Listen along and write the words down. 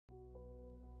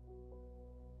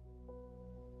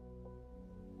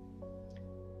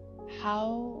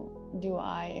How do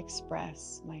I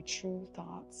express my true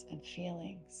thoughts and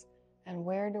feelings? And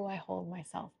where do I hold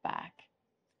myself back?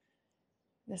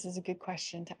 This is a good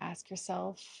question to ask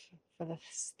yourself for the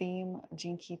theme of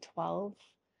Gene Key 12.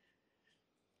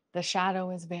 The shadow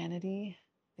is vanity,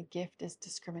 the gift is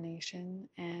discrimination,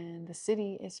 and the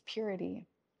city is purity.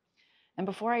 And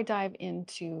before I dive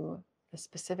into the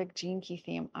specific Gene Key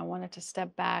theme, I wanted to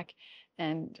step back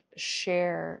and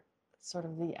share sort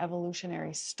of the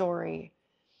evolutionary story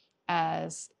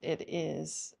as it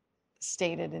is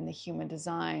stated in the human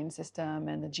design system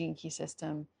and the Gene Key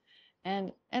system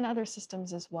and other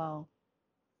systems as well,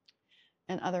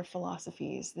 and other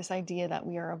philosophies. This idea that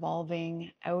we are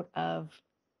evolving out of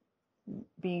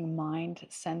being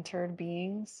mind-centered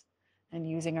beings and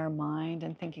using our mind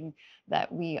and thinking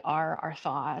that we are our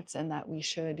thoughts and that we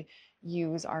should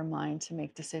use our mind to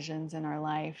make decisions in our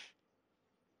life.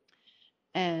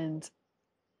 And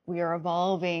we are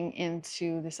evolving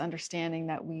into this understanding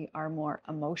that we are more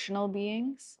emotional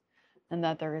beings and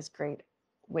that there is great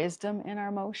wisdom in our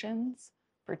emotions,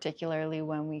 particularly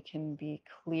when we can be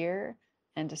clear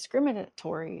and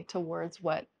discriminatory towards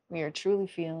what we are truly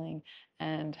feeling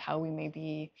and how we may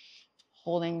be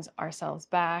holding ourselves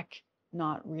back,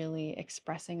 not really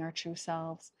expressing our true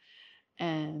selves,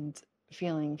 and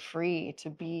feeling free to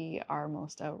be our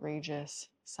most outrageous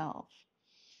self.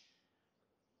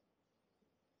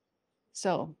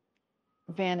 So,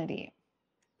 vanity.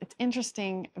 It's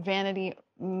interesting, vanity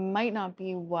might not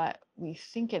be what we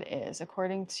think it is.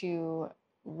 According to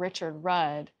Richard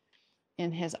Rudd,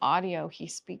 in his audio, he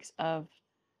speaks of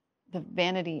the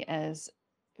vanity as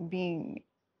being,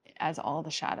 as all the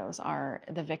shadows are,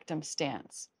 the victim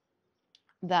stance.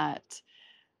 That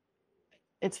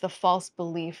it's the false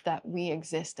belief that we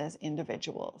exist as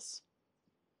individuals.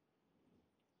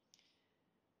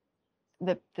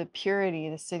 The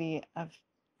purity, the city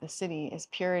is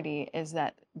purity, is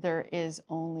that there is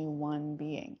only one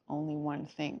being, only one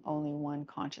thing, only one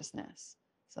consciousness.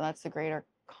 So that's the greater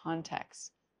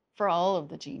context for all of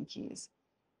the Gene Keys.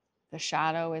 The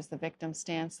shadow is the victim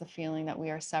stance, the feeling that we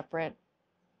are separate.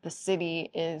 The city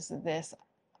is this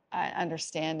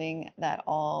understanding that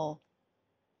all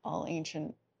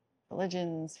ancient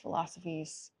religions,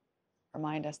 philosophies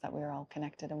remind us that we are all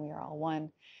connected and we are all one.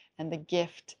 And the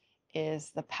gift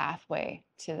is the pathway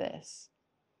to this.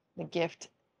 The gift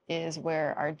is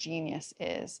where our genius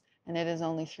is, and it is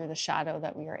only through the shadow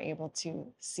that we are able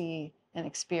to see and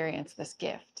experience this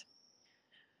gift.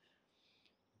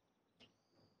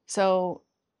 So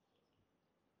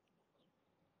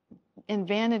in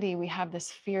vanity, we have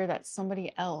this fear that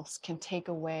somebody else can take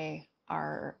away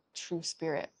our true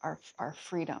spirit, our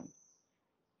freedom.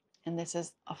 And this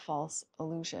is a false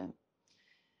illusion.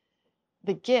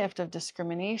 The gift of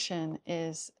discrimination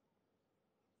is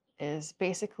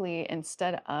basically,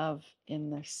 instead of in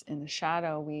the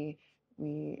shadow,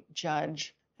 we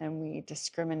judge and we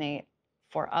discriminate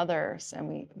for others, and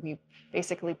we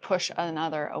basically push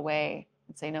another away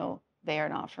and say, no, they are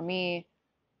not for me.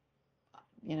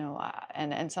 You know,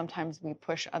 and sometimes we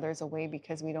push others away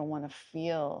because we don't want to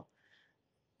feel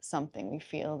something. We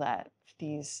feel that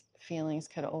these feelings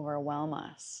could overwhelm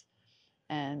us,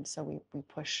 and so we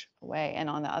push away. And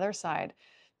on the other side,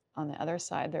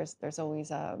 there's always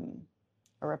a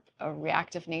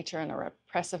reactive nature and a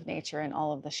repressive nature in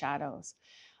all of the shadows.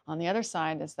 On the other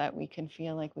side is that we can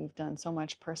feel like we've done so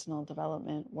much personal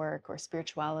development work or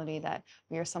spirituality that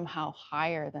we are somehow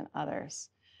higher than others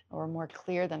or more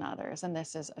clear than others. And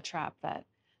this is a trap that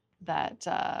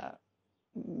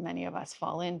many of us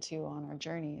fall into on our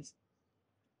journeys.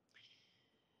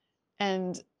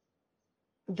 And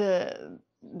the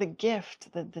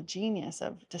gift, the genius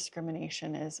of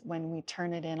discrimination is when we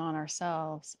turn it in on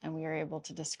ourselves and we are able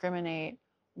to discriminate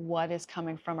what is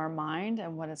coming from our mind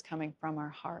and what is coming from our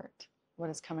heart, what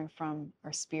is coming from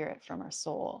our spirit, from our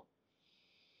soul.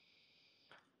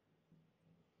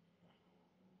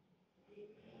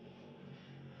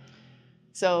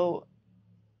 So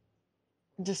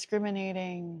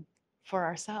discriminating for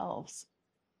ourselves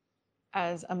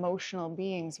as emotional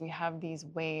beings, we have these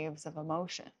waves of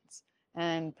emotions.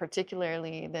 And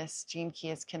particularly this Gene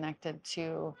Key is connected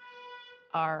to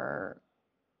our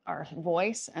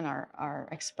voice and our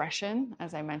expression,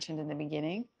 as I mentioned in the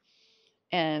beginning.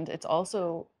 And it's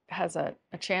also has a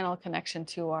channel connection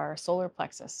to our solar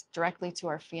plexus, directly to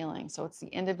our feelings. So it's the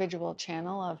individual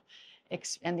channel of,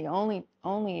 and the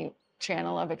only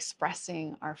channel of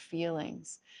expressing our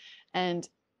feelings. And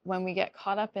when we get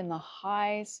caught up in the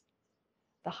highs,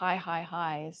 the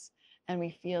highs, and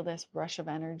we feel this rush of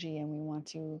energy and we want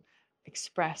to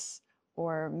express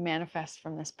or manifest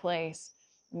from this place,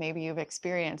 maybe you've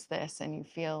experienced this and you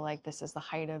feel like this is the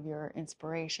height of your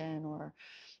inspiration or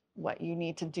what you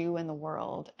need to do in the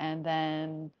world. And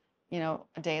then, a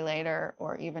day later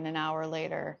or even an hour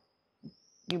later,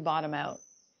 you bottom out.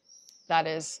 That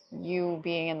is you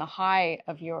being in the high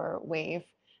of your wave,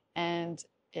 and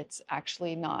it's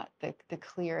actually not the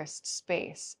clearest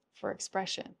space for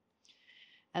expression.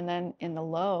 And then in the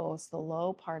lows, the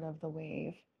low part of the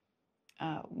wave,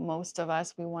 most of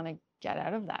us, we want to get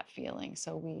out of that feeling.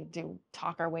 So we do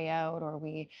talk our way out, or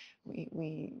we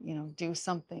do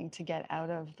something to get out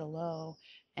of the low.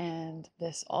 And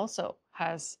this also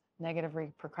has negative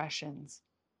repercussions.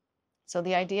 So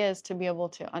the idea is to be able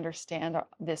to understand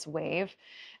this wave,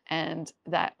 and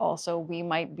that also we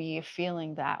might be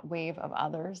feeling that wave of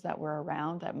others that we're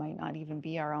around that might not even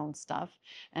be our own stuff,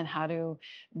 and how to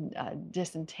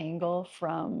disentangle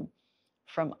from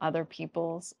other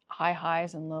people's high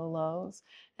highs and low lows,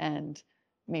 and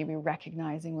maybe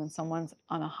recognizing when someone's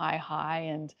on a high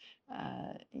and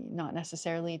not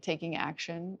necessarily taking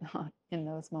action in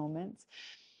those moments.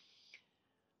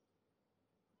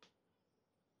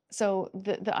 So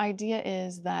the idea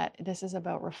is that this is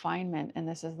about refinement, and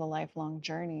this is the lifelong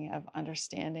journey of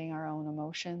understanding our own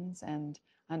emotions and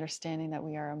understanding that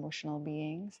we are emotional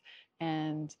beings,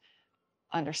 and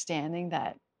understanding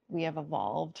that we have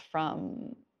evolved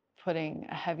from putting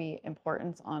a heavy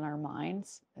importance on our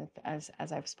minds, as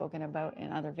I've spoken about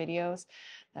in other videos,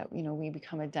 that we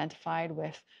become identified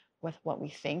with what we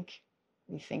think.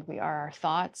 We think we are our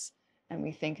thoughts, and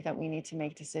we think that we need to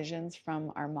make decisions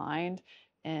from our mind.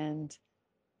 And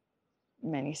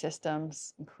many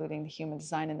systems, including the human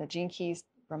design and the gene keys,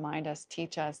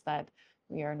 teach us that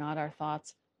we are not our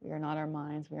thoughts, we are not our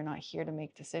minds, we are not here to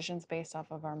make decisions based off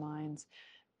of our minds.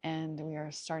 And we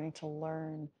are starting to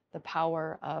learn the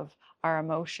power of our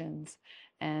emotions.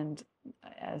 And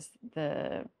as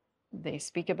they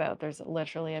speak about, there's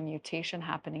literally a mutation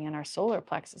happening in our solar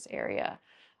plexus area,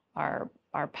 our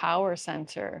power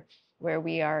center, where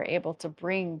we are able to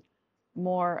bring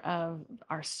more of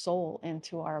our soul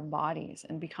into our bodies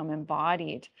and become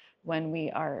embodied when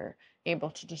we are able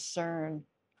to discern,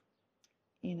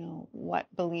 what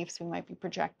beliefs we might be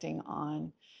projecting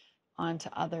onto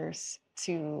others,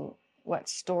 to what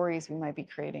stories we might be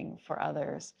creating for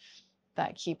others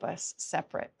that keep us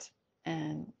separate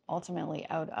and ultimately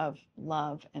out of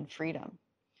love and freedom.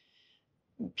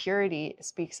 Purity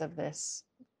speaks of this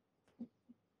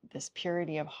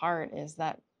purity of heart, is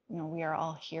that we are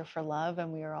all here for love,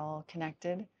 and we are all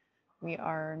connected. We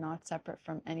are not separate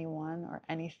from anyone or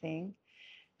anything.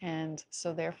 And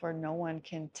so therefore no one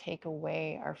can take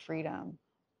away our freedom.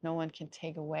 No one can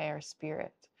take away our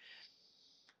spirit.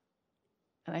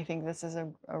 And I think this is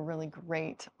a really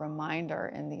great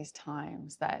reminder in these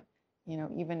times that,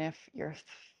 even if you're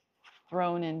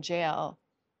thrown in jail,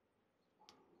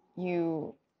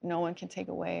 no one can take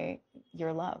away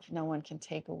your love. No one can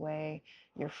take away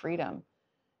your freedom.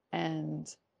 And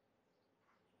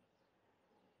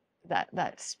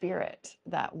that spirit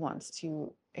that wants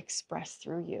to express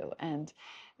through you. And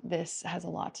this has a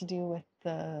lot to do with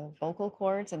the vocal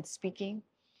cords and speaking,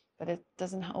 but it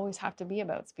doesn't always have to be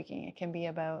about speaking. It can be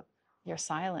about your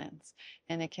silence,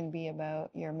 and it can be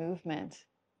about your movement,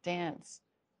 dance,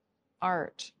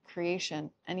 art,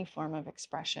 creation, any form of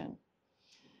expression.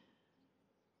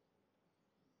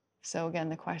 So again,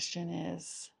 the question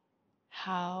is,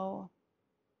 how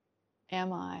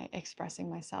am I expressing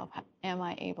myself? Am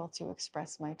I able to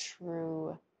express my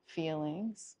true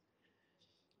feelings?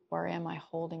 Or am I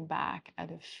holding back out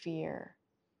of fear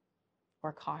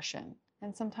or caution?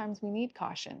 And sometimes we need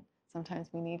caution. Sometimes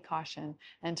we need caution,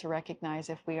 and to recognize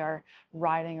if we are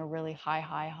riding a really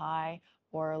high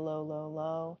or a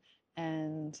low,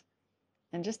 and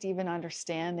just even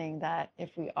understanding that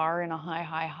if we are in a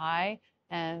high,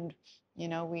 and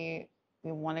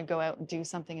we want to go out and do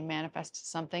something and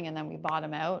manifest something, and then we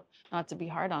bottom out, not to be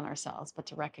hard on ourselves, but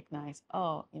to recognize,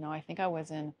 oh, I think I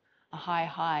was in a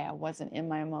high, I wasn't in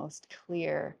my most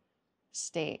clear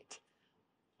state,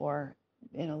 or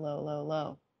in a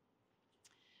low.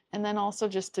 And then also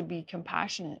just to be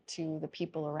compassionate to the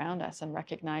people around us and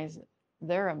recognize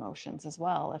their emotions as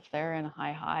well, if they're in a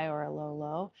high or a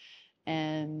low,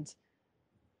 and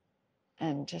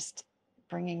just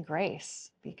bringing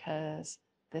grace, because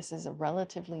this is a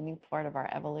relatively new part of our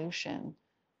evolution,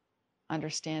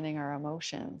 understanding our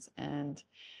emotions and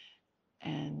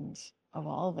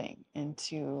evolving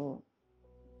into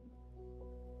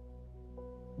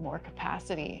more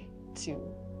capacity to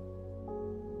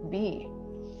be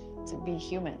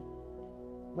human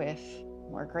with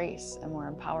more grace and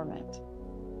more empowerment.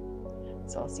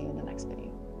 So I'll see you in the next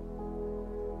video.